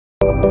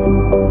మగవారిలో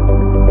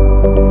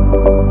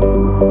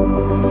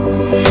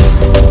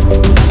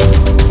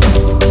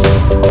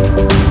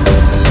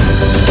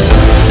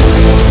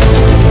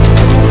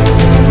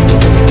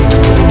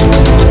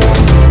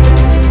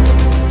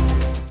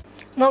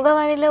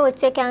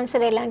వచ్చే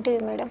క్యాన్సర్ ఎలాంటివి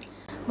మేడం?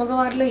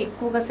 మగవారిలో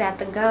ఎక్కువగా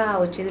శాతంగా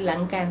వచ్చేది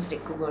లంగ్ క్యాన్సర్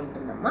ఎక్కువగా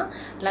ఉంటుందమ్మా.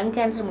 లంగ్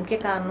క్యాన్సర్ ముఖ్య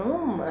కారణం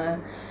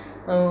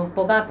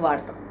పొగాకు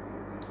వాడతాం,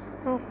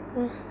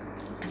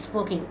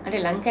 స్మోకింగ్. అంటే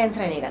లంగ్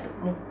క్యాన్సర్ అనే కాదు,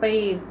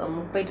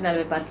 30 to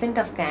 40%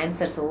 ఆఫ్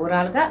క్యాన్సర్స్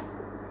ఓవరాల్గా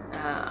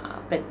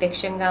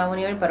ప్రత్యక్షంగా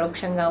ఉన్నవి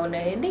పరోక్షంగా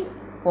ఉన్నది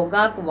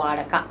పొగాకు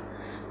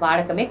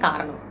వాడకమే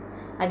కారణం.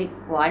 అది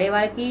వాడే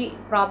వాళ్ళకి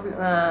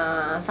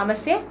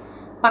సమస్య,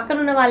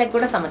 పక్కనున్న వాళ్ళకి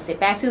కూడా సమస్య.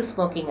 ప్యాసివ్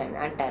స్మోకింగ్ అని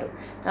అంటారు.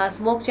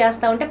 స్మోక్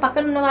చేస్తూ ఉంటే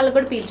పక్కనున్న వాళ్ళకి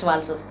కూడా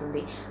పీల్చవలసి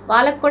వస్తుంది.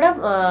 వాళ్ళకు కూడా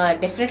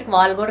డెఫినెట్గా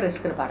వాళ్ళు కూడా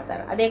రిస్క్ని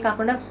పడతారు. అదే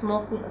కాకుండా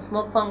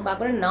స్మోక్ ఫామ్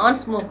కాకుండా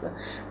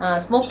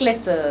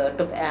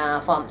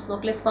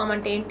స్మోక్లెస్ ఫామ్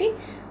అంటే ఏంటి?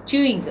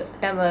 చ్యూయింగ్,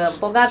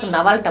 పొగాకు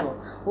నవలటము,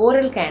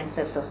 ఓరల్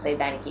క్యాన్సర్స్ వస్తాయి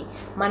దానికి.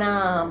 మన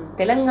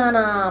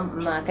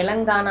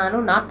తెలంగాణను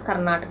నార్త్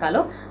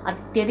కర్ణాటకలో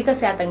అత్యధిక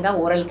శాతంగా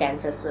ఓరల్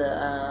క్యాన్సర్స్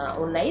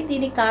ఉన్నాయి.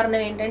 దీనికి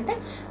కారణం ఏంటంటే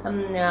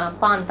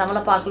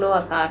తమలపాకులో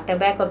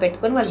టొబాకో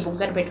పెట్టుకొని వాళ్ళు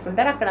బుగ్గను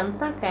పెట్టుకుంటారు,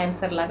 అక్కడంతా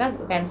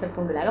క్యాన్సర్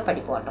పుండులాగా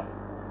పడిపోవటం.